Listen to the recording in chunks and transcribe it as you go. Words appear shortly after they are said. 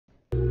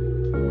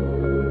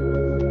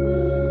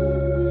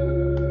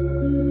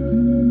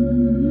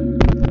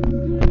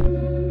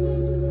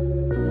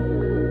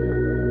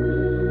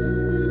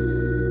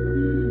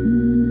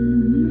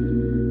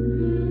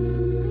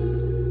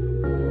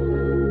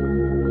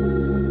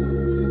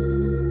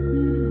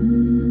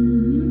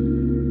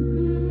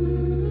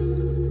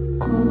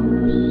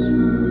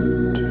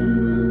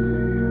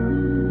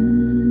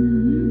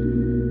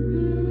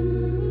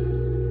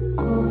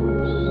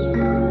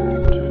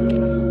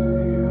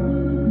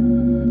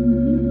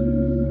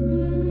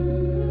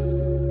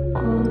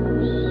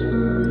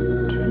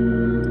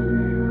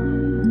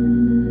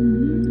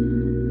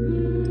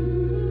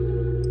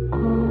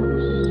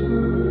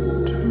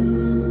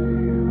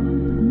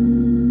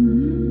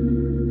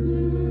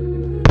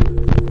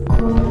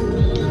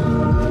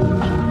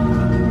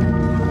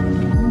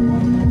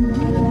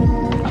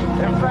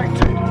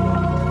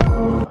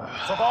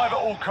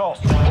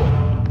costs.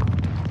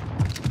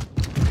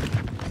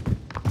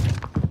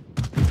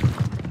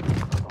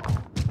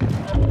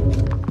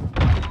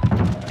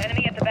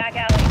 Enemy at the back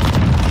alley.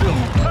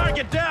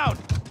 Target down!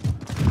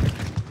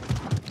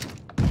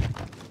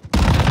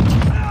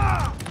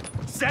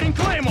 Setting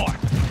Claymore!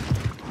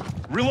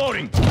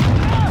 Reloading!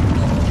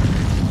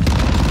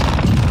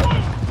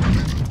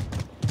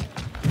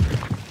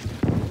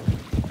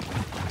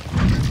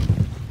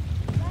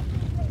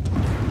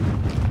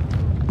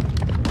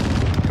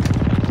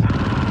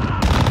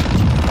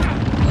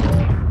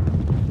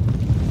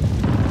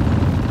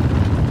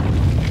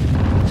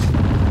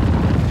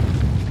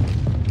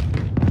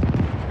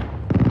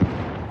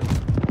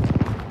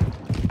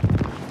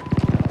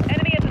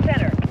 Enemy at the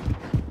center.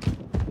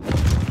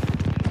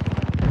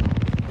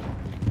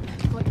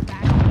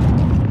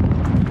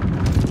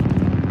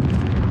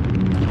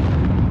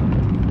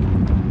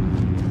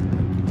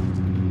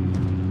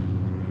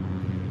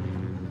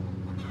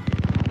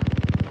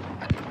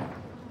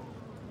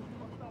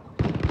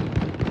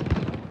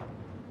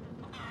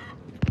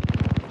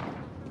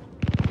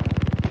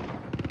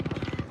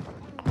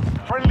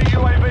 Friendly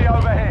UAV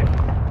overhead.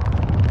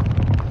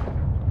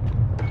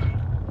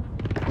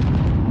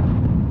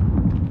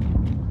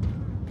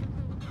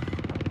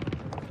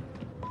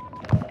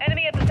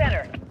 Enemy at the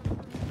center.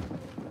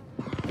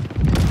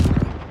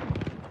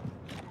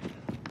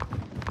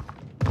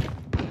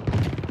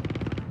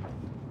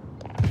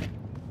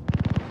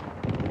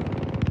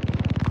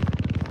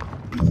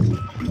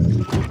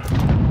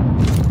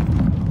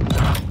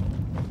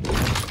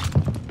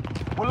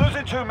 We're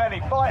losing too many.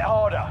 Fight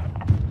harder.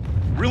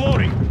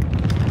 Reloading!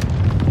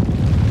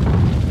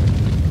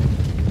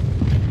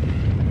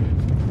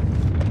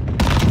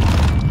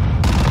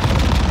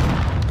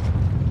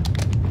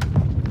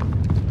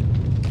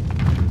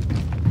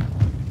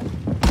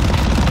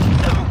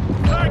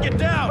 Target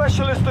down!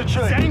 Specialist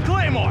achieved. Setting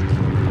Claymore!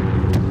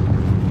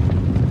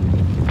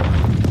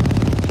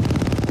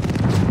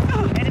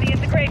 Enemy at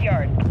the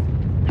graveyard.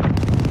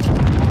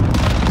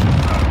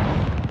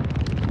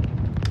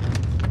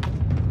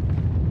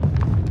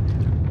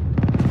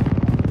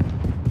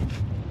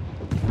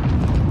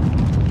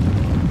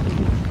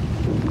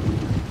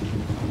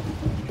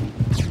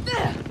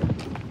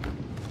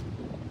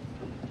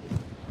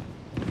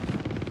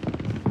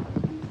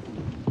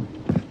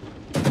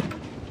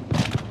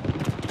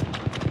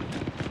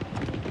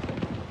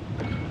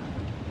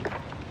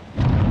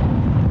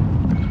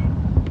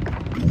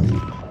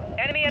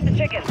 Enemy at the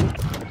chicken.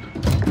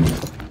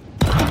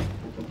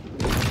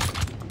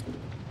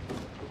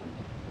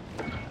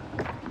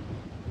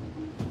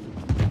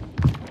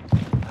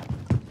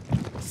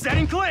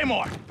 Setting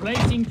Claymore!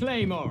 Placing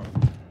Claymore.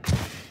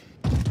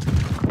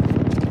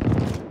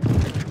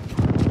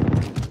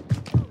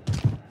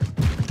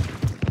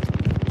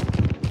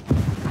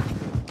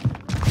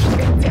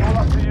 All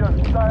up to you.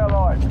 Stay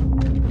alive.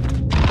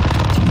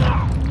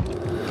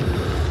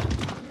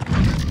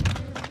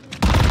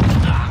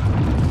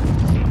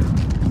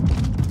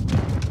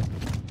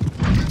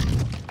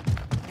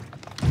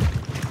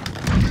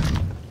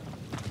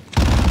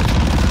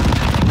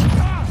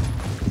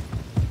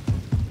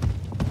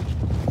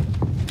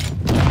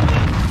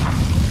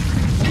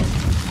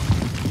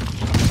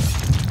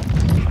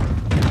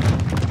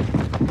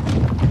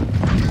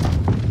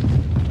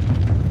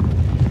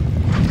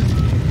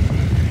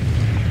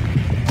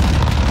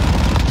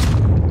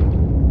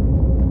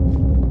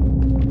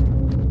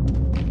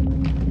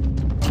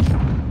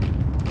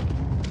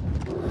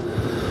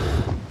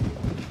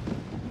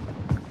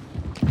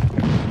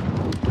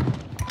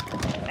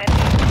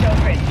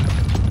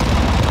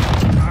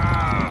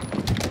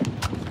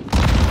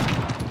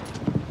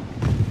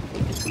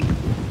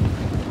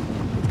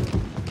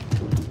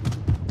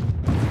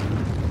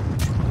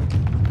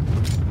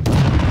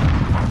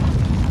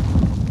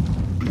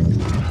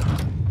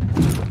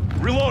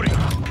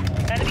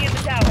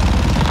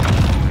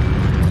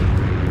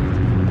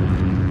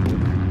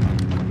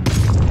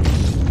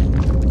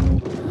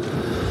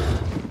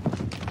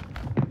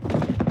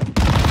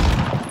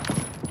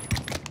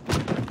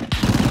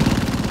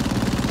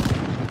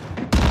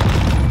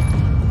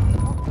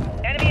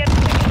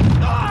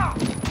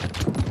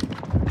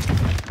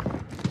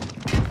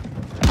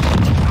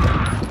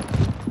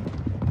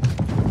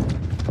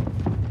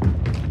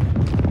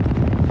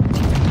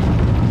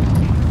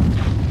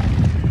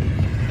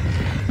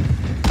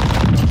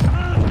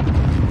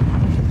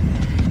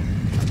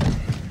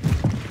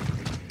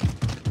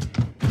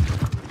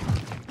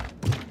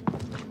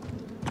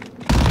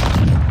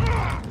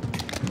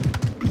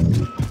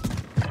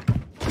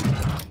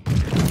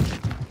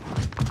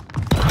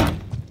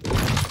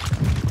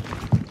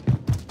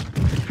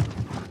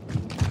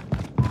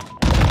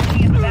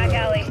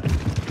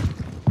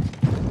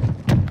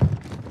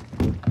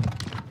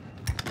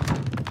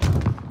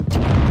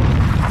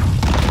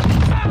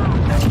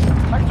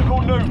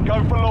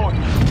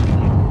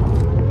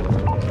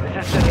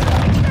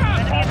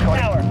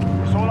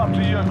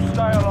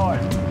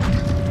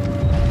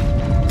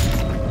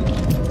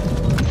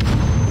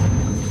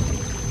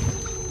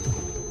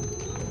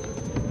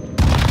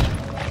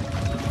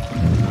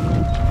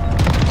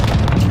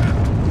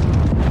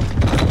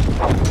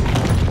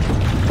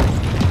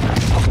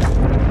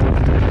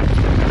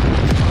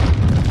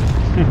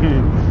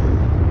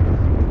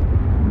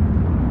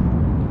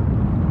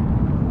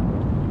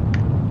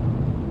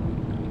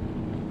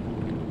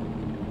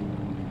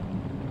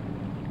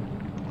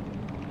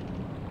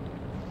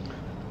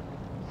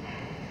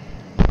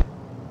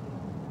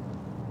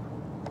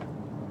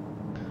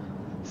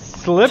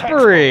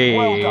 Slippery.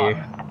 Well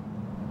done.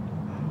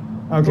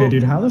 Okay,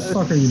 dude, how the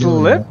fuck are you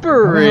doing that? How the hell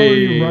are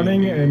Slippery. you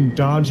running and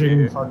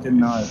dodging fucking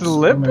knives? That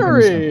don't make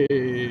any sense.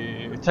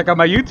 Slippery. Check out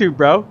my YouTube,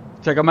 bro.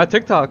 Check out my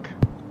TikTok.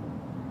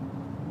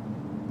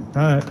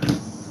 Alright.